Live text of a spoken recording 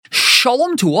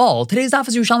Shalom to all. Today's daf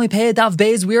is Yerushalmi Peah Daf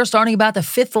Beis. We are starting about the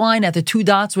fifth line at the two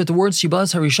dots with the words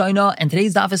Shibaz Harishayna, and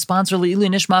today's daf is sponsored Le'ilu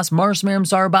Nishmas Mars Miriam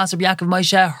Sarah Basar Yaakov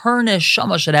Moshe. Her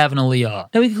neshama should have an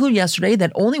aliyah. Now we concluded yesterday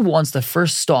that only once the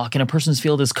first stalk in a person's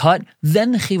field is cut,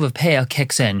 then the chiv of Peah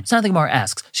kicks in. So now the Gemara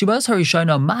asks, Shibaz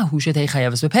Harishayna Mahu Shetei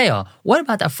Chayeves Bepeah. What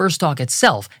about that first stalk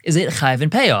itself? Is it chayev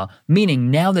in Peah? Meaning,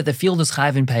 now that the field is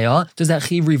chayev in Peah, does that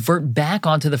chiv revert back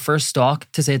onto the first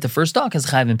stalk to say that the first stalk is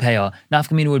chayev in Peah?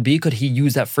 Nafkamina would be, could he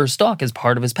use that first stalk as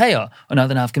part of his Peah?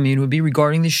 Another nafkamina would be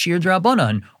regarding the shir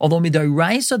d'Rabbanan. Although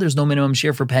midoraisa there's no minimum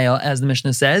shir for Peah, as the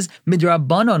Mishnah says,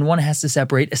 midrabbanan one has to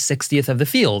separate a 60th of the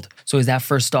field. So is that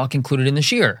first stalk included in the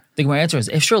shir? The Gemara answer is,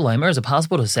 if Shur Leimer, is it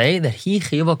possible to say that he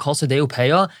chiyuva kol sadeu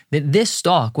Peah, that this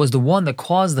stalk was the one that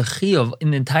caused the chiyuv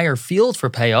in the entire field for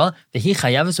Peah, that he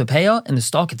chayavis with Peah, and the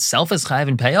stalk itself is chayav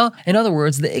in Peah? In other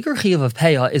words, the ikar chiyuv of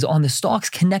Peah is on the stalks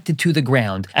connected to the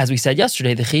ground. As we said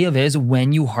yesterday, the chiyuv is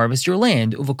when you harvest your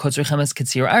land.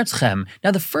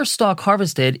 Now the first stalk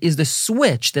harvested is the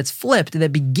switch that's flipped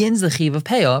that begins the chiyuv of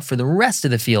Peah for the rest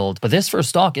of the field. But this first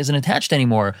stalk isn't attached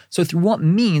anymore. So through what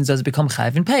means does it become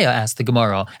chayav in Peah? Asked the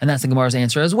Gemara. And that's the Gemara's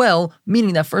answer as well,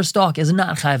 meaning that first stalk is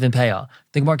not chayav in Peah.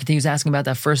 The Gemara continues asking about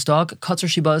that first stalk. Katzer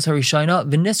shibaz harishayna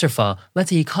v'nisrfa. Let's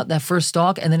say he cut that first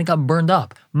stalk and then it got burned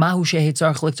up. Mahu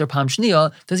shehitzar chlikter pam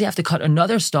shniya. Does he have to cut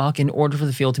another stalk in order for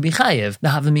the field to be chayav? The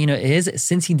havamina is,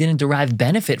 since he didn't derive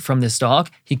benefit from this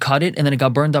stalk, he cut it and then it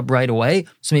got burned up right away.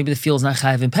 So maybe the field's not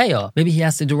chayav in Peah. Maybe he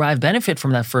has to derive benefit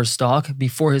from that first stalk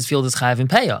before his field is chayav in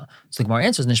Peah. So the Gemara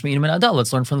answers, Nishmi min adal.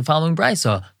 Let's learn from the following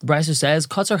brisa. The brisa says,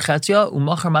 Katzar chetzia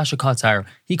umachar masha katzar.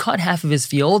 He cut half of his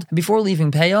field, and before leaving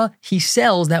Peah, he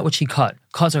sells that which he cut.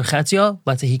 Katzar chetzia,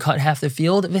 let's say he cut half the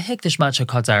field, v'hikdish matcha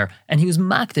katzar, and he was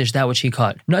makdish that which he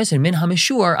cut. Noisin min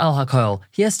hamishur al hakol.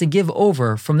 He has to give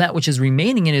over from that which is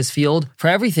remaining in his field for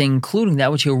everything, including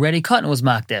that which he already cut and was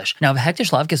makdish. Now,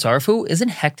 v'hekdish lav kesarfu, isn't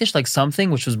hekdish like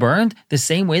something which was burned? The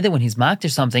same way that when he's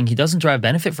makdish something, he doesn't derive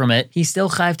benefit from it, he's still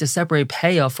chayav to separate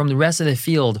Peah from the rest of the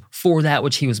field for that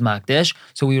which he was makdish.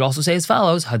 So we would also say as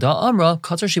follows, Hada Amra,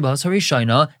 Katzar Shibas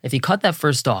Harishayna, if he cut that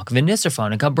first stalk,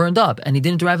 v'nisrfan, it got burned up, and he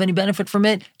didn't derive any benefit from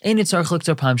it, he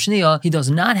does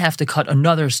not have to cut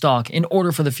another stalk in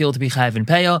order for the field to be chayav in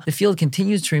Peah. The field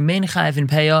continues to remain chayav in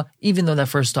Peah, even though that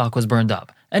first stalk was burned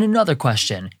up. And another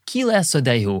question, Kila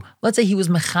Sodehu, let's say he was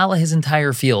mechala his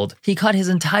entire field. He cut his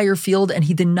entire field and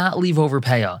he did not leave over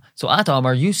Peah. So Ata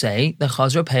Amar, you say, the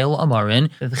Chazra Peah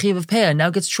Amarin, that the chiv of Peah now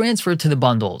gets transferred to the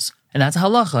bundles. And that's a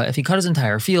halacha. If he cut his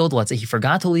entire field, let's say he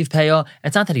forgot to leave Peah,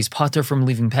 it's not that he's patur from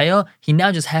leaving Peah, he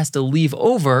now just has to leave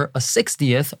over a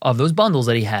 60th of those bundles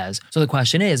that he has. So the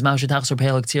question is, do we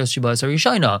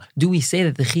say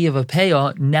that the chiyuv of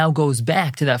Peah now goes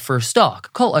back to that first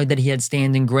stalk? Kol that he had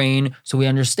standing grain, so we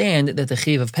understand that the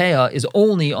chiyuv of Peah is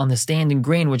only on the standing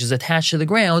grain which is attached to the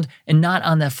ground and not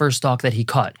on that first stalk that he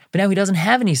cut. But now he doesn't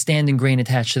have any standing grain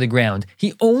attached to the ground.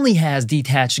 He only has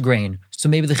detached grain. So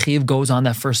maybe the chiyuv goes on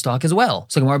that first stalk as well.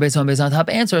 So Gemara based on top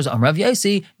answers, Rav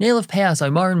Yosi, Nail of Peah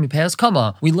Aymarin mi Peah's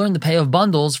Kama. We learned the Peah of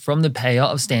bundles from the Peah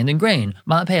of standing grain.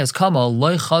 Ma Peah's Kama,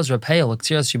 Loi Chazra Peah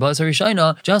L'Ktiras Shibaz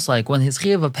Harishayna. Just like when his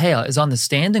chiyuv of Peah is on the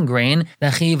standing grain,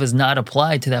 that chiyuv is not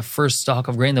applied to that first stalk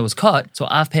of grain that was cut. So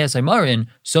Av Peah Aymarin,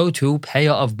 so too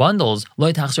Peah of bundles,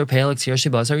 Loi Tachzra Peah L'Ktiras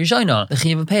Shibaz Harishayna. The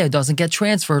chiyuv of Peah doesn't get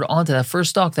transferred onto that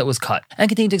first stalk that was cut. And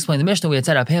continue to explain the Mishnah, we had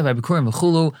said Peah by Bikurim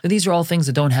v'chulu, that these are all things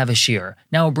that don't have a shear.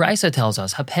 Now a brisa tells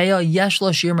us, Peah yesh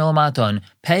lo shir milamaton.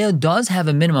 Peah does have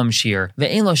a minimum shear,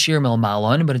 ve'ein lo shir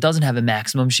milmalon, but it doesn't have a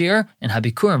maximum shear. And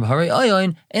habikurim v'harei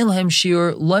oyon, ein lahem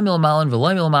shear lo milmalon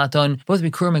v'lo milamaton. Both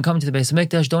bikurim and coming to the Beis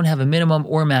Hamikdash don't have a minimum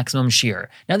or maximum shear.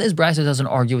 Now this brisa doesn't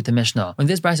argue with the Mishnah. When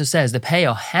this brisa says the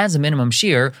Peah has a minimum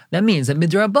shear, that means that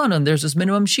midrabanan there's this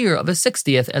minimum shear of a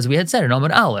 60th, as we had said in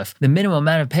Amud Aleph. The minimum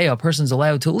amount of Peah a person's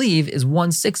allowed to leave is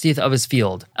 1/60th of his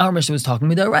field. Our Mishnah was talking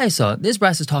midoraisa. This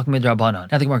brisa is talking midrabanan.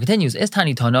 Now the Gemara continues, is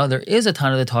Tani Tana, there is a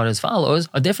Tana that taught as follows,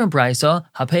 a different brisa,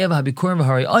 Hapeah v'habikurim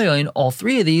v'harei oyon, all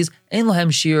three of these, ein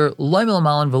lahem shear, loy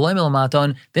milamalan v'loy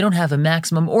milamaton, they don't have a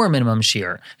maximum or a minimum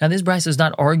shear. Now this brisa is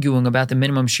not arguing about the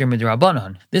minimum shear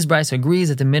midrabanan. This brisa agrees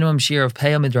that the minimum shear of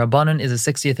Peah midrabanan is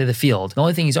a 60th of the field. The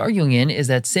only thing he's arguing in is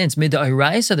that since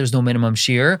midairaisa there's no minimum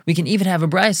shear, we can even have a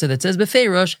brisa that says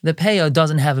befeirush, the Peah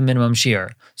doesn't have a minimum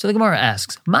shear. So the Gemara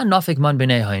asks, man nafik man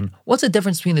b'neihain, what's the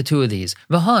difference between the two of these?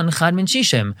 V'han chad v'had min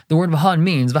shishim. The word v'had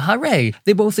means v'harei.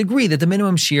 They both agree that the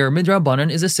minimum shear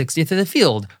midrabanan is a 60th of the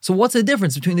field. So what's the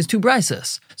difference between these two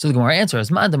brises? So the Gemara answers,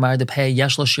 Ma'adamar de Peah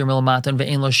yesh lo shir milamatan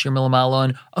ve'ein lo shir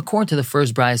milamalon. According to the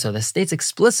first brisa, that states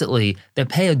explicitly that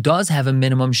Peah does have a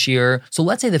minimum shear. So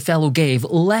let's say the fellow gave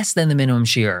less than the minimum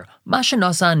shear. Masha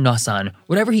nasan nasan.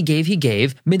 Whatever he gave,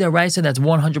 midaraisa, that's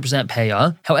 100%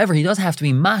 Peah. However, he does have to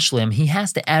be mashlim. He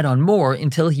has to add on more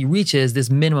until he reaches this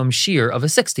minimum shear of a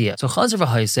 60th. So chazar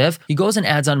v'haisef, he goes and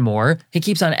adds on more. He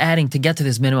keeps on adding to get to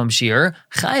this minimum shear.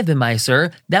 Chayiv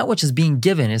b'maiser, that which is being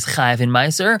given is chayiv in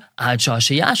maiser, ad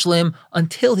sheyashlim,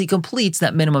 until he completes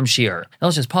that minimum shear. Now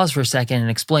let's just pause for a second and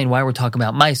explain why we're talking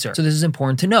about maiser. So this is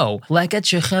important to know. Leket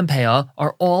shechem Peah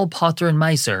are all pater and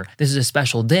maiser. This is a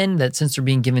special din that since they're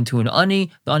being given to an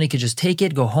ani, the ani could just take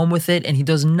it, go home with it, and he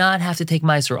does not have to take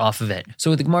meiser off of it.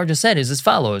 So what the Gemara just said is as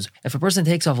follows. If a person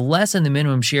takes off less than the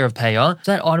minimum shear of Peah,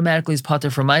 so that automatically is pater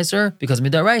for meiser, because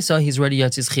midaraisa, he's ready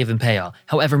yatzis chiv in Peah.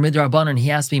 However, midrabanan, he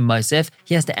has to be meisef,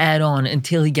 he has to add on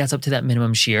until he gets up to that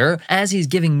minimum shear. As he's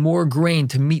giving more grain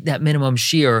to meet that minimum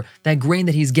shear, that grain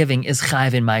that he's giving is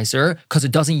chayiv in meiser, because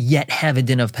it doesn't yet have a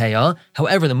din of Peah.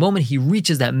 However, the moment he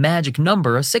reaches that magic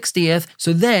number, a 60th,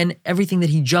 so then everything that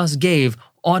he just gave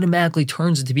automatically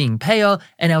turns into being Peah,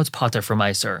 and now it's pater for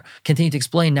meiser. Continue to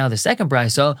explain now the second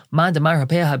brisa. According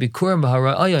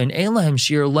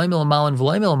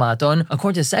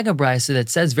to the second brisa, that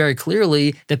says very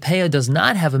clearly that Peah does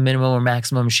not have a minimum or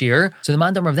maximum shear. So the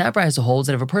mandamar of that brisa holds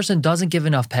that if a person doesn't give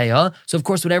enough Peah, so of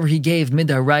course whatever he gave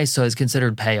midaraisa is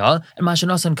considered Peah, and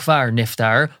mashanasan kfar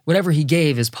niftar, whatever he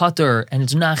gave is pater and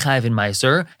it's not chayiv in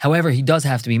meiser. However, he does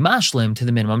have to be mashlim to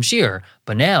the minimum shear.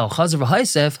 But now chazar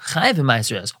v'haisef chayiv in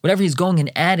meiser. Whatever he's going and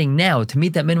adding now to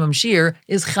meet that minimum shear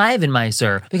is chayiv in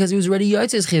meiser, because he was already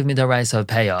yotzes chiv midaraisa of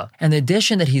Peah. And the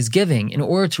addition that he's giving in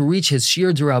order to reach his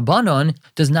shear d'Rabbanan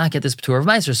does not get this patur of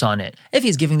meiser on it. If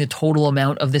he's giving the total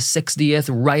amount of the 60th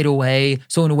right away,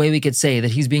 so in a way we could say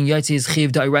that he's being yotzes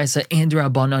chiv d'Oraisa and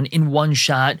d'Rabbanan in one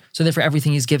shot, so therefore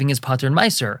everything he's giving is patur and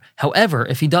meiser. However,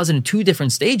 if he does it in two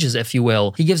different stages, if you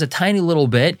will, he gives a tiny little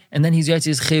bit, and then he's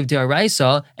yotzes chiv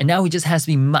d'Oraisa, and now he just has to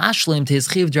be mashlim to his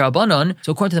chiv d'Rabbanan.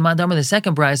 So according to the mandam of the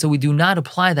second brisa, we do not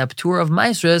apply that patur of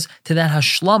meisres to that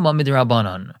hashlama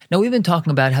midrabanan. Now we've been talking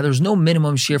about how there's no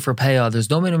minimum shear for Peah, there's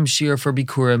no minimum shear for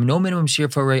bikurim, no minimum shear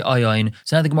for re'ayin.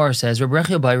 So now the Gemara says, Rabbi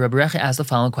Rechi asked the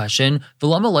following question: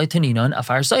 V'lama loy taninan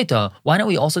afar saita? Why don't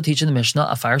we also teach in the Mishnah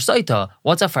afar saita?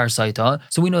 What's afar saita?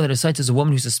 So we know that a saita is a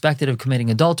woman who's suspected of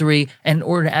committing adultery, and in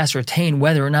order to ascertain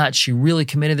whether or not she really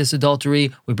committed this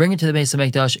adultery, we bring her to the Beis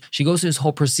HaMikdash. She goes through this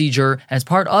whole procedure, and as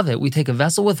part of it, we take a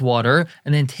vessel with water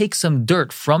and then take some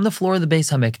dirt from the floor of the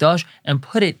Beis HaMikdash and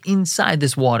put it inside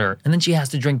this water, and then she has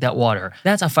to drink that water.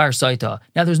 That's afar saita.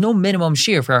 Now there's no minimum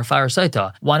shear for afar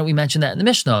saita. Why don't we mention that in the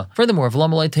Mishnah? Furthermore,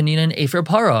 v'lamalei taninan efer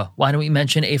para. Why don't we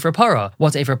mention efer para?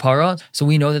 What's efer para? So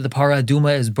we know that the para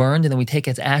aduma is burned, and then we take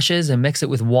its ashes and mix it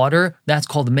with water. That's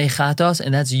called mechatos,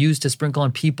 and that's used to sprinkle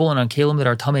on people and on kalim that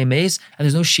are tamei mace. And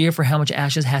there's no shear for how much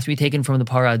ashes has to be taken from the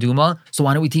para aduma. So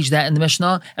why don't we teach that in the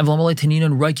Mishnah? And v'lamalei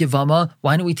taninan reik yavama.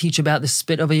 Why don't we teach about the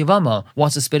spit of a yavama?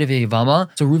 What's the spit of a yavama?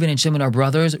 So Reuven and Shimon are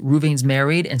brothers. Reuven's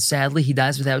married, and sadly he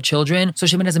dies without children. So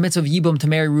Shimon has a mitzvah of yibum to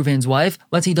marry Reuven's wife.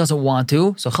 Let's say he doesn't want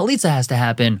to, so chalitza has to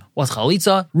happen. What's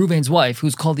chalitza? Reuven's wife,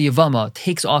 who's called the yavama,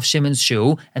 takes off Shimon's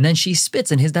shoe, and then she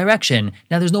spits in his direction.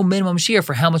 Now there's no minimum shear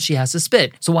for how much she has to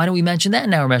spit. So why don't we mention that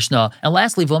in our Mishnah? And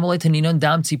lastly, v'lamalei taninan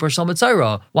dam tzipor shel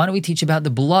mitzayra. Why don't we teach about the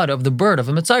blood of the bird of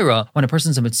a mitzayra? When a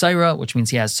person's a mitzayra, which means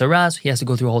he has saras, he has to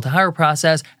go through a whole tahara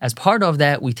process. As part of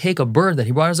that, we take a bird that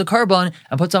he brought as a carbon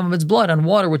and put some of its blood on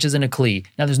water which is in a kli.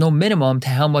 Now there's no minimum to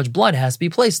how much blood has to be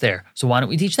placed there. So why don't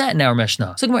we teach that in our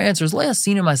Mishnah? So Gemara answers, our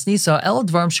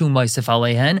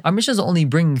Mishnah is only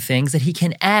bringing things that he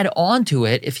can add on to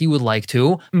it if he would like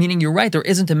to. Meaning you're right, there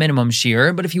isn't a minimum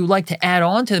shear, but if you would like to add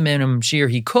on to the minimum shear,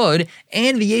 he could.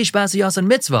 And v'yesh b'asiyas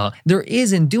mitzvah. There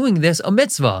is in doing this a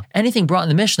mitzvah. Anything brought in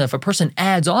the Mishnah, if a person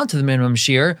adds on to the minimum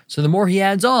shear, so the more he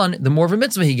adds on, the more of a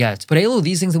mitzvah he gets. But Elu,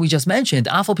 these things that we just mentioned,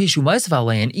 afal pishu ma'aseh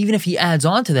alein, even if he adds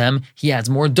on to them, he adds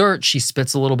more dirt, she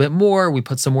spits a little bit more, we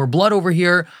put some more blood over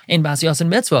here. In basiyas and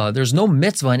mitzvah, there's no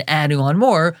mitzvah in adding on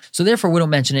more, so therefore we don't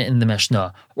mention it in the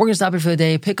Mishnah. We're going to stop here for the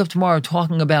day, pick up tomorrow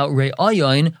talking about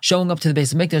re'ayin, showing up to the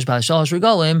Beis HaMikdash by shalosh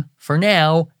regalim. For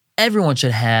now, everyone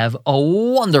should have a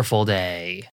wonderful day.